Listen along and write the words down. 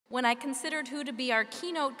when I considered who to be our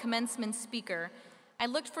keynote commencement speaker, I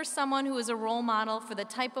looked for someone who is a role model for the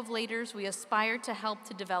type of leaders we aspire to help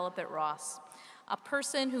to develop at Ross. A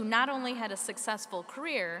person who not only had a successful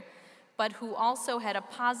career, but who also had a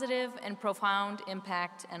positive and profound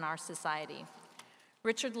impact in our society.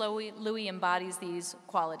 Richard Louis embodies these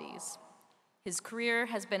qualities. His career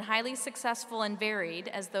has been highly successful and varied,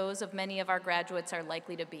 as those of many of our graduates are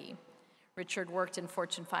likely to be. Richard worked in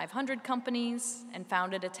Fortune 500 companies and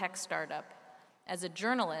founded a tech startup. As a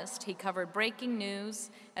journalist, he covered breaking news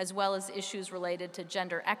as well as issues related to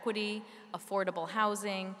gender equity, affordable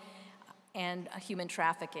housing, and human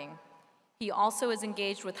trafficking. He also is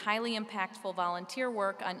engaged with highly impactful volunteer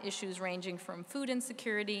work on issues ranging from food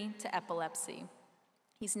insecurity to epilepsy.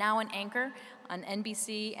 He's now an anchor on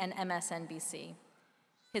NBC and MSNBC.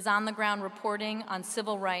 His on-the-ground reporting on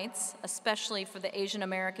civil rights, especially for the Asian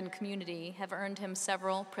American community, have earned him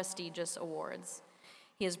several prestigious awards.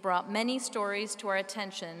 He has brought many stories to our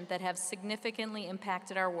attention that have significantly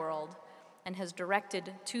impacted our world and has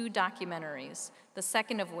directed 2 documentaries, the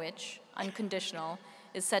second of which, Unconditional,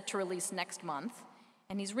 is set to release next month,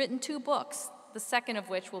 and he's written 2 books, the second of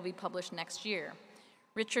which will be published next year.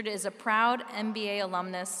 Richard is a proud MBA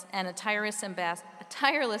alumnus and a tireless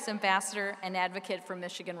ambassador and advocate for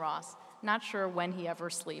Michigan Ross. Not sure when he ever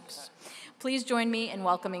sleeps. Please join me in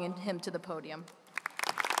welcoming him to the podium.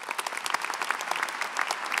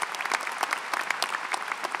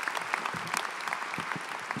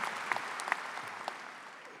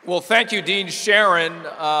 Well, thank you, Dean Sharon.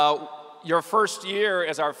 Your first year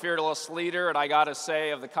as our fearless leader, and I gotta say,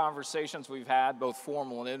 of the conversations we've had, both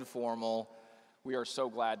formal and informal, we are so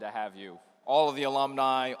glad to have you. All of the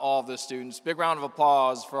alumni, all of the students. Big round of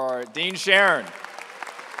applause for Dean Sharon.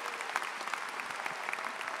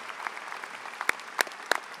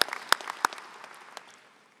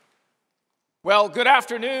 Well, good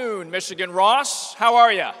afternoon, Michigan Ross. How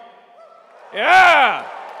are you? Yeah!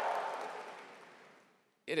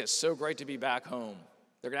 It is so great to be back home.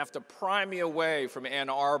 They're gonna have to pry me away from Ann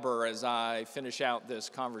Arbor as I finish out this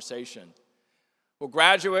conversation. Well,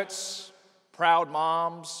 graduates, proud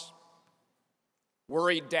moms,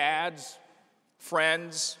 worried dads,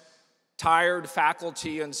 friends, tired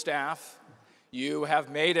faculty and staff, you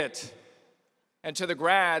have made it. And to the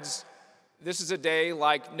grads, this is a day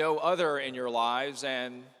like no other in your lives,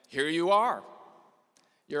 and here you are.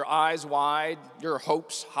 Your eyes wide, your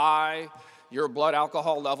hopes high, your blood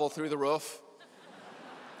alcohol level through the roof.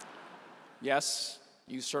 Yes,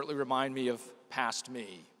 you certainly remind me of past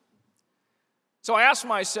me. So I asked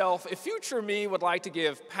myself, if future me would like to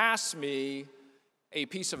give past me a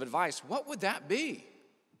piece of advice, what would that be?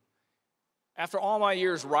 After all my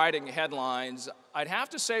years writing headlines, I'd have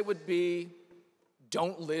to say it would be,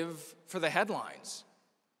 don't live for the headlines.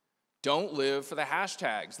 Don't live for the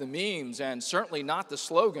hashtags, the memes, and certainly not the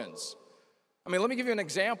slogans. I mean, let me give you an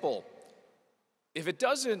example. If it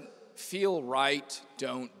doesn't feel right,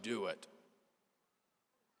 don't do it.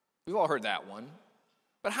 We've all heard that one.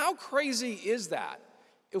 But how crazy is that?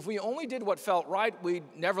 If we only did what felt right, we'd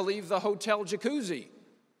never leave the hotel jacuzzi.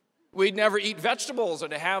 We'd never eat vegetables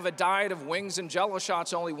and have a diet of wings and Jell-O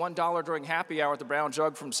shots, only $1 during happy hour at the Brown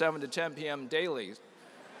Jug from 7 to 10 p.m. daily.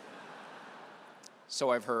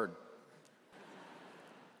 So I've heard.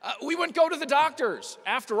 We wouldn't go to the doctors.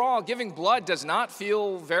 After all, giving blood does not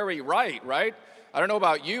feel very right? I don't know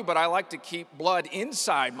about you, but I like to keep blood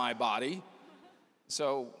inside my body.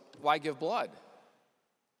 So why give blood?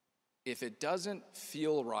 If it doesn't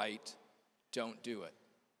feel right, don't do it.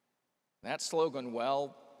 That slogan,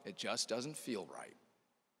 well, it just doesn't feel right.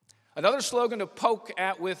 Another slogan to poke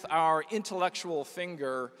at with our intellectual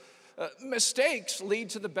finger, mistakes lead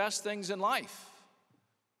to the best things in life.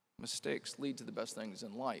 Mistakes lead to the best things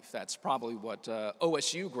in life. That's probably what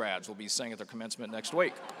OSU grads will be saying at their commencement next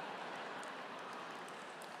week.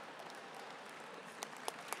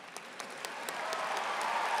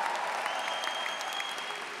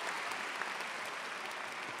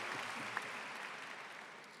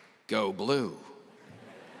 Go blue.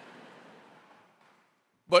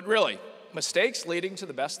 But really, mistakes leading to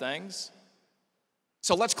the best things?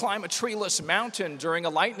 So let's climb a treeless mountain during a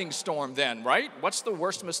lightning storm then, right? What's the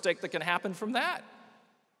worst mistake that can happen from that?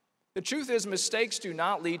 The truth is, mistakes do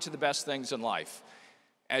not lead to the best things in life.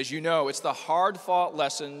 As you know, it's the hard-fought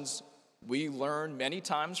lessons we learn many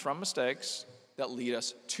times from mistakes that lead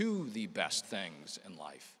us to the best things in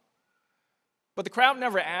life. But the crowd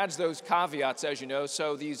never adds those caveats, as you know,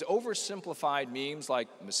 so these oversimplified memes like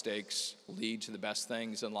mistakes lead to the best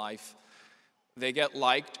things in life, they get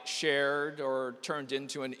liked, shared, or turned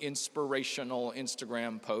into an inspirational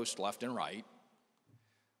Instagram post left and right.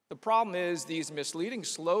 The problem is these misleading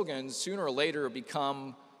slogans sooner or later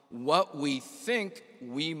become what we think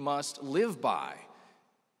we must live by.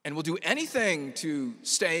 And we'll do anything to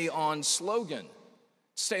stay on slogan,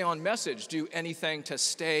 stay on message, do anything to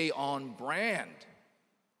stay on brand.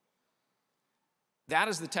 That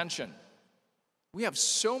is the tension. We have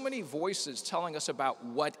so many voices telling us about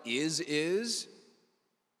what is,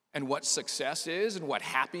 and what success is, and what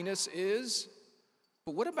happiness is.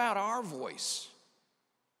 But what about our voice?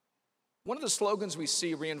 One of the slogans we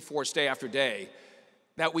see reinforced day after day,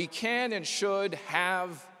 that we can and should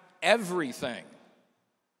have everything.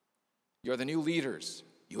 You're the new leaders.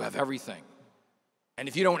 You have everything. And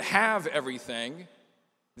if you don't have everything,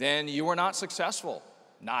 then you are not successful,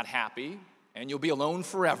 not happy, and you'll be alone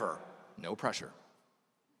forever. No pressure.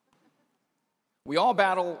 We all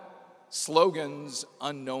battle slogans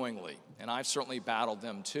unknowingly, and I've certainly battled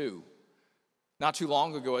them too. Not too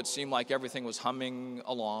long ago, it seemed like everything was humming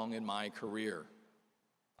along in my career.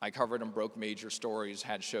 I covered and broke major stories,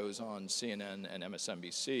 had shows on CNN and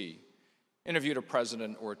MSNBC, interviewed a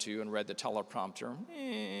president or two and read the teleprompter.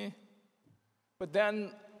 But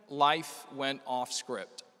then life went off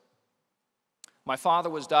script. My father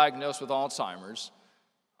was diagnosed with Alzheimer's.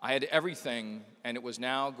 I had everything, and it was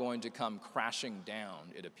now going to come crashing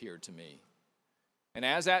down, it appeared to me. And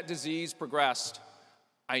as that disease progressed,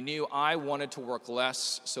 I knew I wanted to work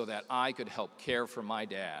less so that I could help care for my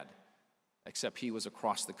dad, except he was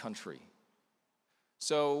across the country.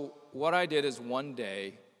 So what I did is one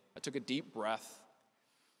day, I took a deep breath,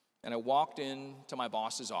 and I walked into my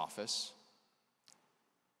boss's office.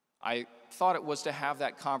 I thought it was to have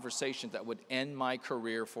that conversation that would end my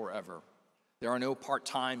career forever. There are no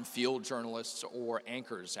part-time field journalists or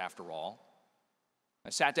anchors, after all. I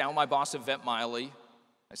sat down with my boss, Yvette Miley.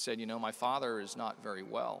 I said, my father is not very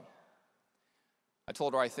well. I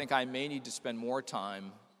told her I think I may need to spend more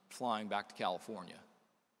time flying back to California.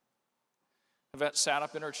 Yvette sat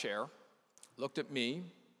up in her chair, looked at me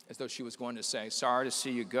as though she was going to say, "Sorry to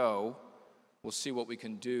see you go. We'll see what we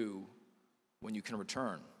can do when you can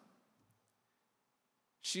return."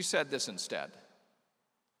 She said this instead: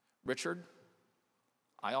 "Richard,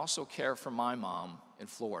 I also care for my mom in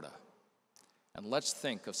Florida, and let's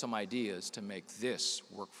think of some ideas to make this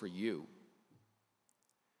work for you."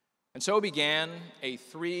 And so began a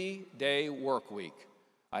 3-day work week.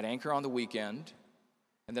 I'd anchor on the weekend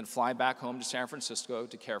and then fly back home to San Francisco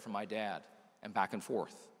to care for my dad, and back and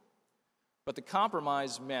forth. But the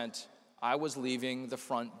compromise meant I was leaving the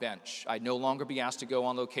front bench. I'd no longer be asked to go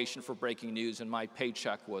on location for breaking news, and my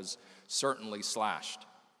paycheck was certainly slashed.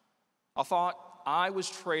 I thought I was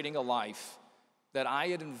trading a life that I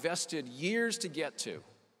had invested years to get to,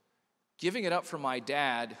 giving it up for my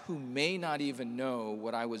dad, who may not even know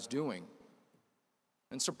what I was doing.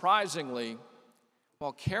 And surprisingly,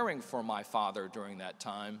 while caring for my father during that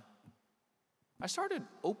time, I started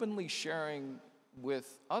openly sharing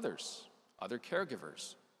with others, other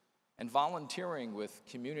caregivers, and volunteering with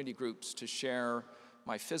community groups to share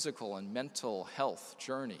my physical and mental health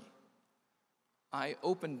journey. I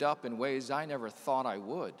opened up in ways I never thought I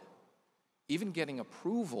would, even getting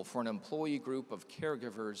approval for an employee group of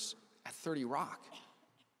caregivers at 30 Rock.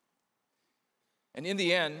 And in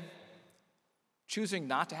the end, choosing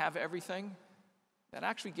not to have everything, that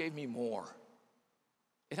actually gave me more.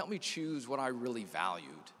 It helped me choose what I really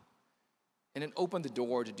valued, and it opened the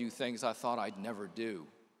door to do things I thought I'd never do.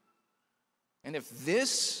 And if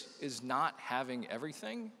this is not having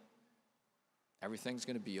everything, everything's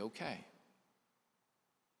going to be okay.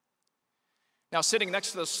 Now, sitting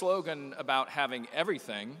next to the slogan about having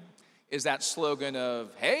everything is that slogan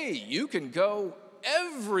of, "Hey, you can go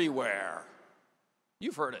everywhere."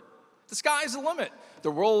 You've heard it. The sky's the limit.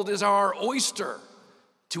 The world is our oyster,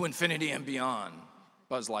 to infinity and beyond.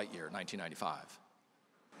 Buzz Lightyear, 1995.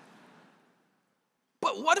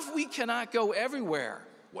 But what if we cannot go everywhere?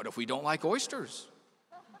 What if we don't like oysters?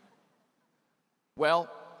 Well,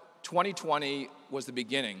 2020 was the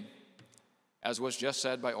beginning, as was just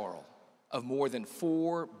said by Oral, of more than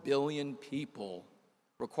 4 billion people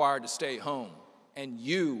required to stay home, and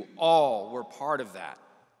you all were part of that.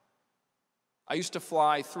 I used to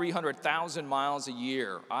fly 300,000 miles a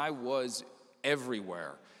year. I was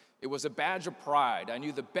everywhere. It was a badge of pride. I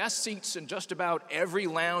knew the best seats in just about every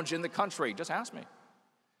lounge in the country. Just ask me.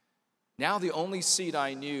 Now the only seat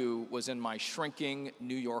I knew was in my shrinking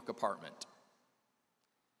New York apartment.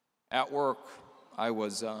 At work, I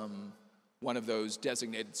was one of those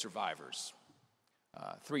designated survivors.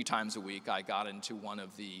 3 times a week, I got into one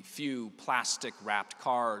of the few plastic-wrapped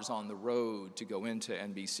cars on the road to go into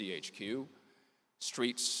NBC HQ.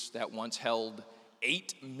 Streets that once held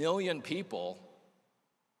 8 million people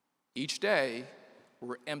Each day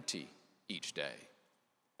were empty each day,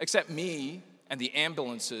 except me and the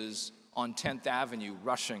ambulances on 10th Avenue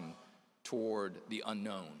rushing toward the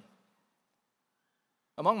unknown.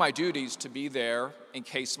 Among my duties to be there in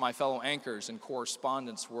case my fellow anchors and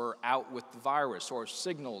correspondents were out with the virus or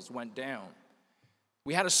signals went down.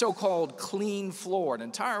 We had a so-called clean floor, an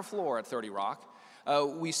entire floor at 30 Rock.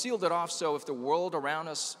 We sealed it off so if the world around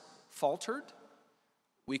us faltered,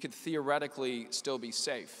 we could theoretically still be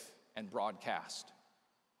safe and broadcast.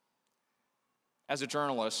 As a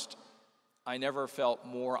journalist, I never felt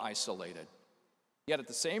more isolated, yet at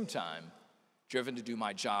the same time, driven to do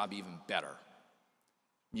my job even better.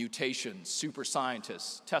 Mutations, super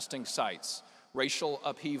scientists, testing sites, racial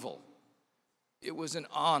upheaval. It was an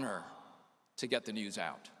honor to get the news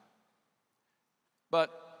out. But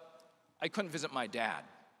I couldn't visit my dad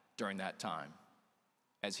during that time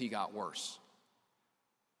as he got worse.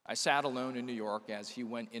 I sat alone in New York as he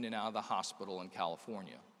went in and out of the hospital in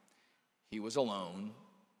California. He was alone,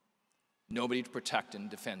 nobody to protect and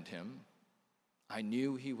defend him. I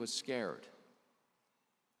knew he was scared.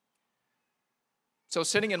 So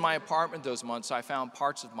sitting in my apartment those months, I found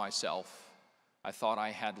parts of myself I thought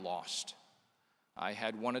I had lost. I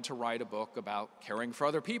had wanted to write a book about caring for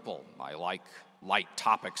other people. I like light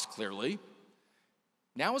topics, clearly.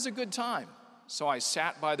 Now is a good time, so I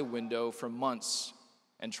sat by the window for months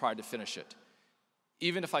and tried to finish it.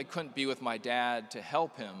 Even if I couldn't be with my dad to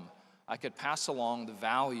help him, I could pass along the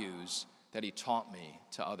values that he taught me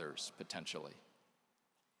to others, potentially.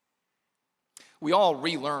 We all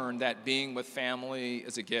relearn that being with family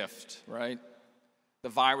is a gift, right? The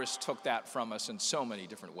virus took that from us in so many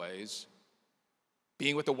different ways.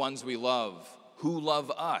 Being with the ones we love, who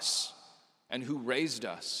love us, and who raised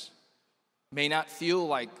us, may not feel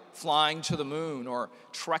like flying to the moon or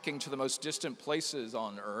trekking to the most distant places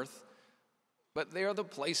on Earth, but they are the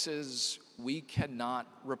places we cannot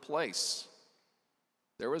replace.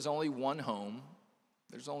 There is only one home,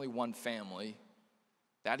 there's only one family,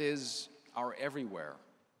 that is our everywhere,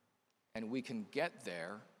 and we can get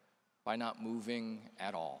there by not moving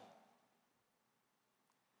at all.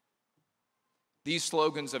 These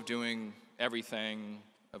slogans of doing everything,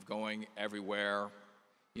 of going everywhere,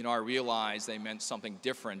 I realized they meant something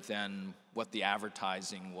different than what the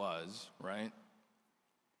advertising was, right?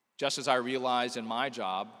 Just as I realized in my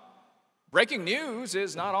job, breaking news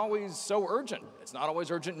is not always so urgent. It's not always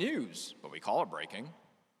urgent news, but we call it breaking.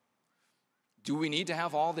 Do we need to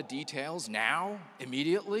have all the details now,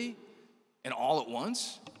 immediately, and all at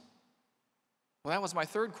once? Well, that was my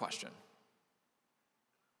third question.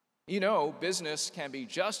 Business can be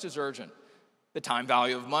just as urgent. The time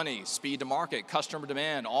value of money, speed to market, customer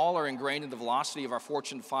demand, all are ingrained in the velocity of our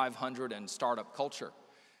Fortune 500 and startup culture.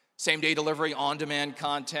 Same-day delivery, on-demand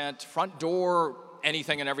content, front door,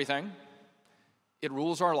 anything and everything. It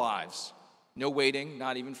rules our lives. No waiting,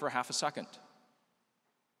 not even for half a second.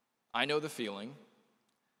 I know the feeling.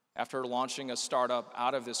 After launching a startup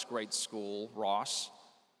out of this great school, Ross,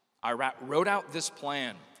 I wrote out this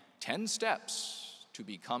plan, 10 steps to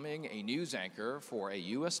becoming a news anchor for a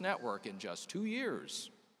U.S. network in just 2 years.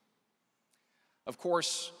 Of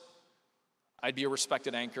course, I'd be a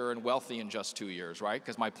respected anchor and wealthy in just 2 years, right?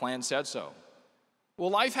 Because my plan said so. Well,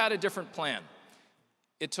 life had a different plan.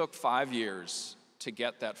 It took 5 years to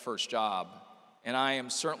get that first job, and I am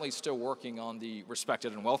certainly still working on the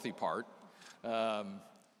respected and wealthy part.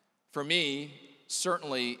 For me,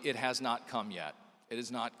 certainly it has not come yet. It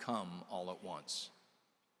has not come all at once.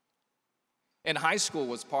 And high school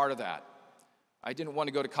was part of that. I didn't want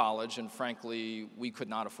to go to college, and frankly, we could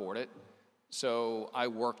not afford it. So I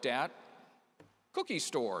worked at cookie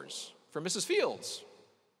stores for Mrs. Fields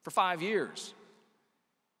for 5 years.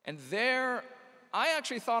 And there, I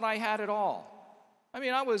actually thought I had it all.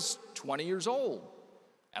 I was 20 years old,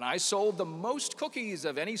 and I sold the most cookies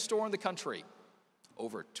of any store in the country,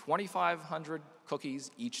 over 2,500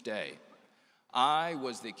 cookies each day. I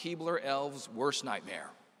was the Keebler elves' worst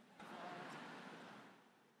nightmare.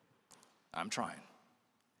 I'm trying.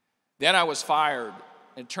 Then I was fired.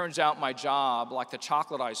 It turns out my job, like the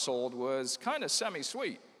chocolate I sold, was kind of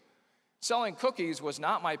semi-sweet. Selling cookies was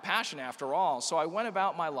not my passion after all, so I went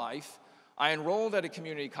about my life. I enrolled at a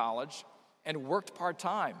community college and worked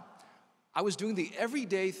part-time. I was doing the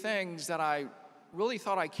everyday things that I really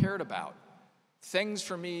thought I cared about. Things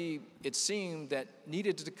for me, it seemed, that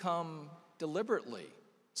needed to come deliberately,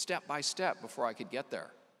 step by step, before I could get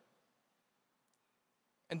there.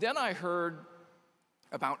 And then I heard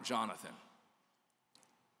about Jonathan.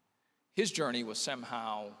 His journey was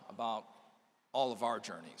somehow about all of our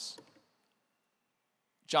journeys.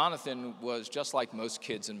 Jonathan was just like most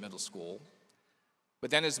kids in middle school. But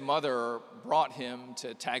then his mother brought him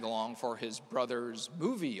to tag along for his brother's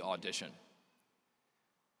movie audition.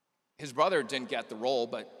 His brother didn't get the role,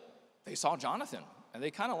 but they saw Jonathan, and they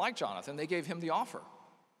kind of liked Jonathan. They gave him the offer.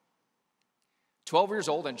 12 years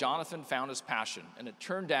old, and Jonathan found his passion, and it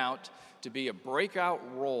turned out to be a breakout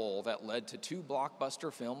role that led to 2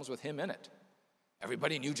 blockbuster films with him in it.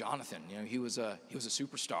 Everybody knew Jonathan. He was a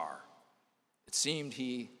superstar. It seemed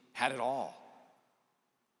he had it all.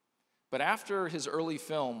 But after his early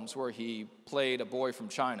films where he played a boy from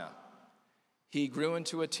China, he grew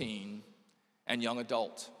into a teen and young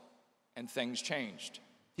adult, and things changed.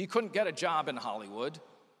 He couldn't get a job in Hollywood,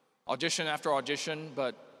 audition after audition,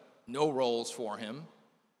 but no roles for him,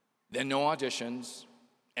 then no auditions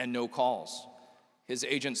and no calls. His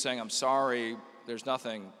agent saying, "I'm sorry, there's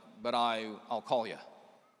nothing, but I'll call you."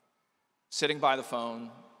 Sitting by the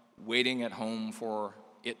phone, waiting at home for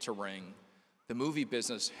it to ring, the movie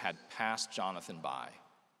business had passed Jonathan by.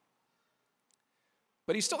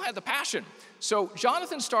 But he still had the passion. So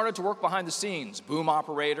Jonathan started to work behind the scenes, boom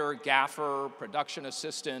operator, gaffer, production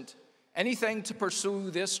assistant, anything to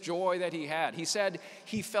pursue this joy that he had. He said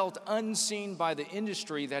he felt unseen by the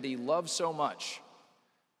industry that he loved so much.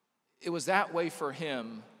 It was that way for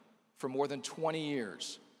him for more than 20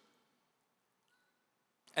 years.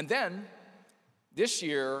 And then, this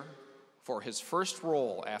year, for his first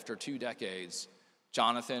role after 2 decades,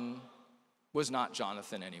 Jonathan was not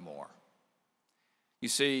Jonathan anymore. You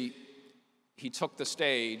see, he took the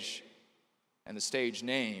stage and the stage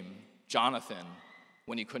name, Jonathan,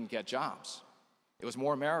 when he couldn't get jobs. It was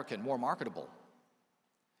more American, more marketable.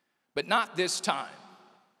 But not this time.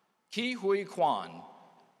 Ki Hui Kwan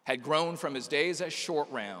had grown from his days as Short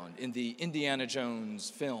Round in the Indiana Jones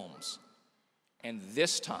films. And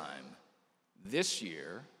this time, this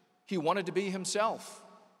year, he wanted to be himself,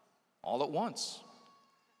 all at once.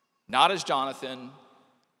 Not as Jonathan,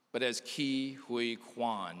 but as Ki Hui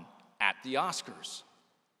Kwan at the Oscars.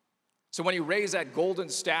 So when he raised that golden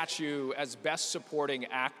statue as Best Supporting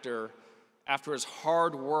Actor after his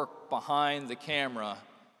hard work behind the camera,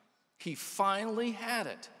 he finally had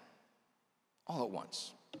it, all at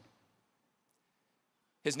once.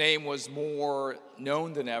 His name was more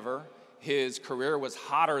known than ever. His career was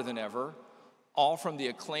hotter than ever, all from the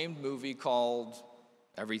acclaimed movie called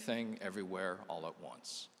Everything, Everywhere, All at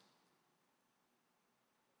Once.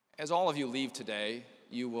 As all of you leave today,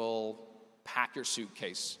 you will pack your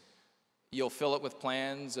suitcase. You'll fill it with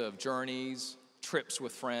plans of journeys, trips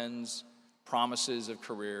with friends, promises of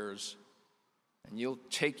careers, and you'll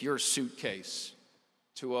take your suitcase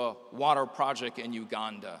to a water project in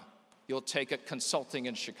Uganda. You'll take it consulting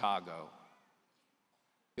in Chicago.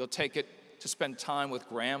 You'll take it to spend time with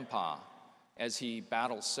Grandpa as he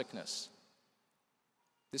battles sickness.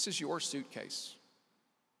 This is your suitcase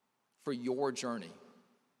for your journey.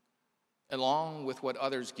 Along with what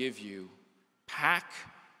others give you, pack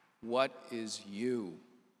what is you.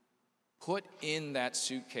 Put in that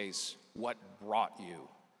suitcase what brought you,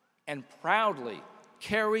 and proudly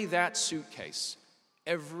carry that suitcase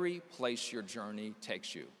every place your journey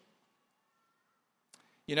takes you.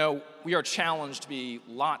 You know, we are challenged to be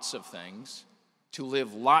lots of things, to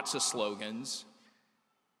live lots of slogans,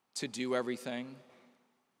 to do everything,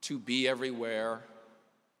 to be everywhere,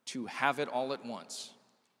 to have it all at once.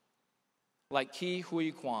 Like Ki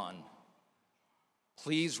Hui Kwan,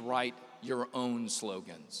 please write your own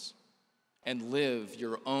slogans and live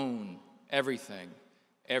your own everything,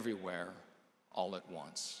 everywhere, all at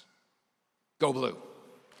once. Go Blue.